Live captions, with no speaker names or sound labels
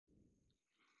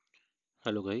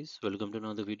Hello guys, welcome to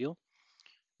another video.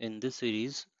 In this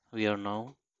series, we are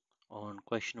now on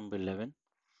question number 11,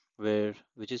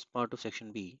 which is part of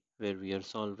section B, where we are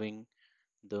solving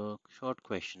the short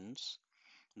questions,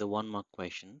 the 1 mark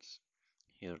questions.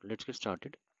 Here, let's get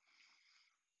started.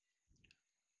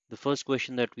 The first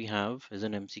question that we have is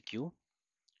an MCQ.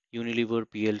 Unilever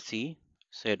PLC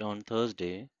said on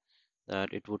Thursday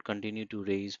that it would continue to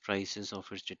raise prices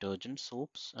of its detergent,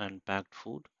 soaps, and packed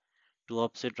food to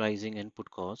offset rising input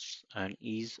costs and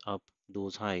ease up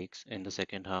those hikes in the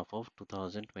second half of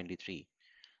 2023.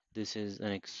 This is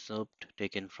an excerpt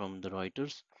taken from the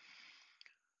Reuters.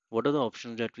 What are the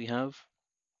options that we have?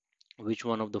 Which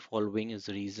one of the following is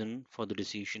the reason for the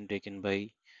decision taken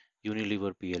by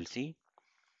Unilever PLC?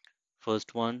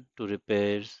 First one, to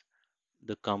repair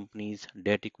the company's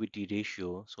debt equity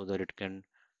ratio so that it can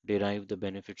derive the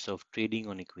benefits of trading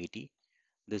on equity.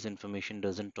 This information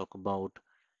doesn't talk about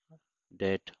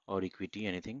debt or equity,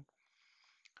 anything.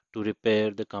 To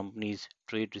repair the company's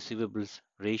trade receivables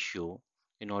ratio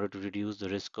in order to reduce the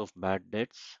risk of bad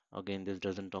debts. Again, this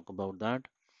doesn't talk about that.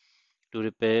 To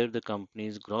repair the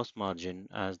company's gross margin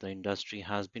as the industry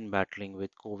has been battling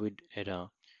with COVID era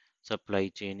supply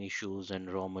chain issues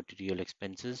and raw material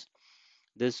expenses.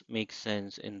 This makes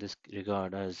sense in this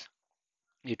regard as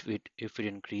if it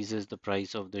increases the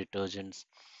price of the detergents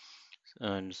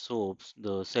and soaps,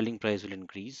 the selling price will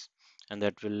increase, and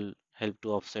that will help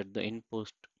to offset the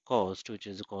input cost, which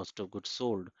is the cost of goods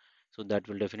sold. So that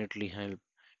will definitely help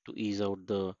to ease out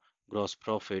the gross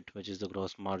profit, which is the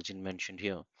gross margin mentioned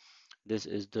here. This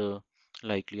is the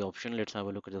likely option. Let's have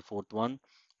a look at the fourth one.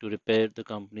 To repair the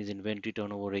company's inventory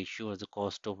turnover ratio as the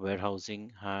cost of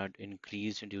warehousing had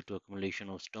increased due to accumulation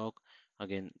of stock.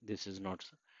 Again, this is not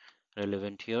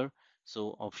relevant here.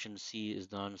 So option C is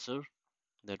the answer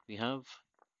that we have.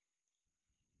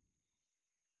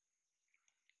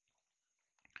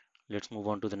 Let's move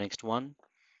on to the next one.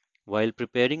 While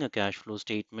preparing a cash flow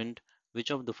statement,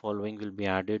 which of the following will be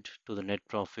added to the net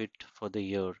profit for the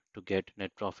year to get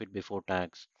net profit before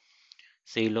tax?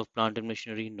 Sale of plant and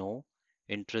machinery, no.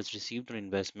 Interest received on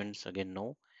investments, again,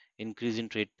 no. Increase in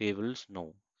trade payables,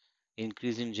 no.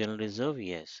 Increase in general reserve,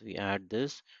 yes. We add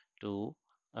this to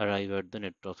arrive at the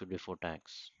net profit before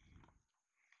tax.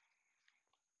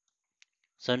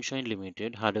 Sunshine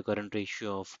Limited had a current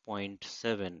ratio of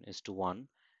 0.7 is to 1,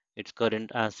 its current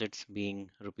assets being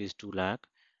rupees 2 lakh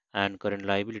and current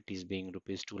liabilities being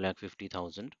rupees 2 lakh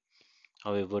 50,000.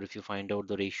 However, if you find out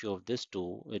the ratio of this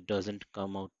two, it doesn't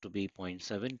come out to be zero point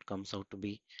 0.7, it comes out to be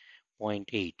zero point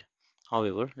 0.8.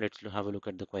 However, let's have a look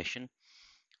at the question.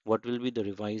 What will be the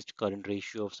revised current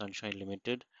ratio of Sunshine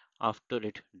Limited after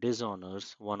it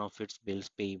dishonors one of its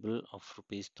bills payable of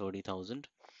rupees 30,000?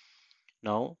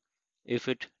 Now, if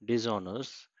it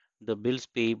dishonors, the bills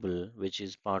payable, which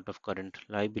is part of current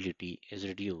liability, is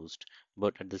reduced,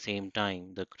 but at the same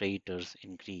time, the creditors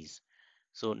increase.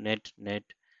 So, net net,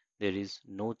 there is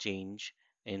no change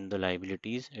in the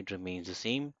liabilities, it remains the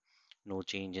same, no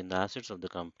change in the assets of the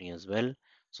company as well.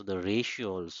 So, the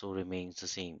ratio also remains the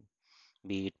same,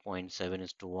 be it zero point 0.7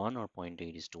 is to 1 or zero point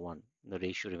 0.8 is to 1. The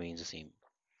ratio remains the same.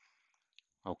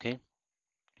 Okay,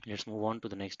 let's move on to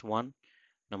the next one.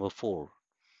 Number 4.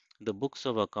 The books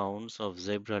of accounts of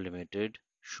Zebra Limited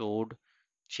showed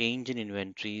change in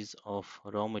inventories of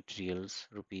raw materials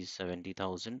rupees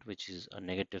 70,000, which is a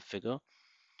negative figure,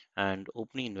 and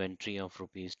opening inventory of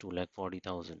rupees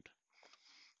 2,40,000.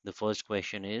 The first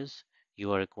question is,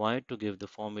 you are required to give the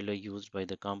formula used by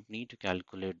the company to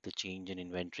calculate the change in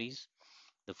inventories.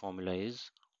 The formula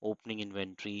is opening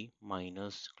inventory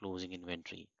minus closing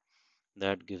inventory.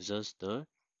 That gives us the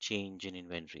change in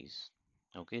inventories.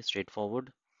 Okay,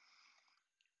 straightforward.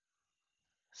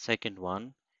 Second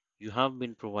one, you have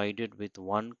been provided with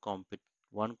one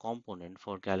component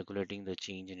for calculating the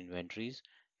change in inventories.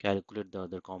 Calculate the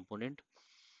other component.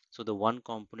 So the one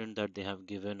component that they have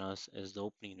given us is the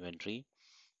opening inventory.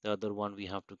 The other one we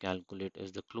have to calculate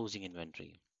is the closing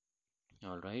inventory.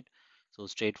 All right. So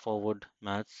straightforward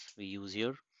maths we use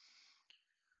here.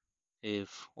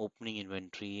 If opening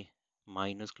inventory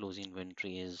minus closing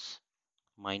inventory is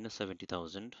minus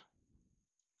 70,000.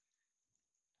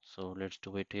 So let's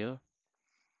do it here.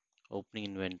 Opening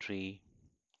inventory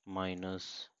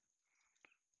minus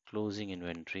closing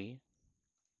inventory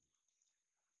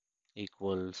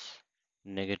equals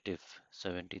negative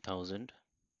 70,000.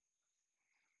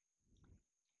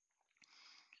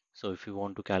 So if you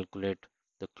want to calculate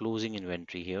the closing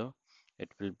inventory here, it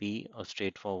will be a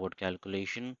straightforward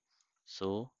calculation.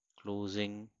 So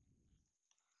closing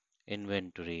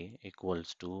inventory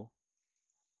equals to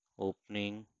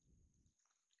opening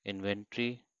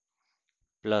inventory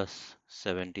plus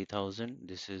 70,000.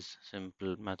 This is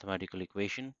simple mathematical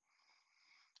equation.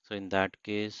 So in that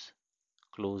case,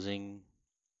 closing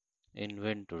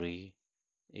inventory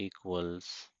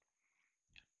equals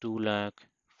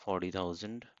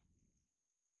 2,40,000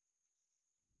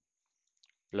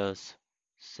 plus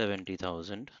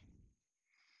 70,000.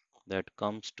 That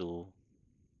comes to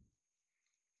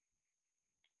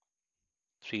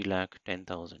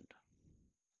 3,10,000.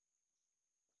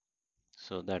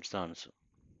 So that's the answer.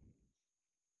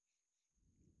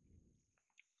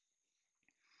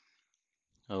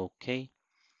 Okay,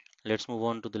 let's move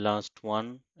on to the last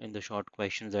one in the short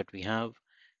questions that we have.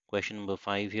 Question number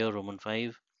 5 here, Roman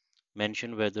 5.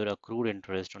 Mention whether accrued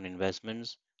interest on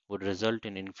investments would result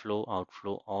in inflow,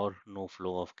 outflow, or no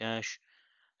flow of cash.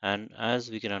 And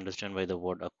as we can understand by the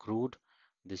word accrued,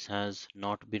 this has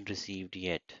not been received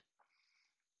yet,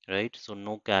 right? So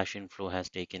no cash inflow has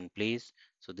taken place.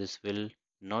 So this will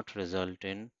not result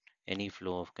in any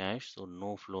flow of cash. So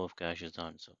no flow of cash is the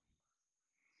answer.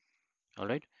 All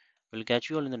right. We'll catch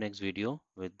you all in the next video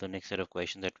with the next set of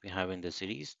questions that we have in this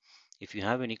series. If you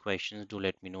have any questions, do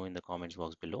let me know in the comments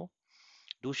box below.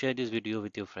 Do share this video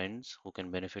with your friends who can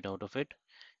benefit out of it.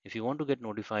 If you want to get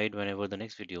notified whenever the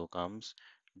next video comes,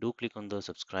 do click on the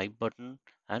subscribe button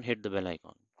and hit the bell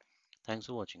icon. Thanks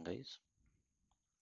for watching, guys.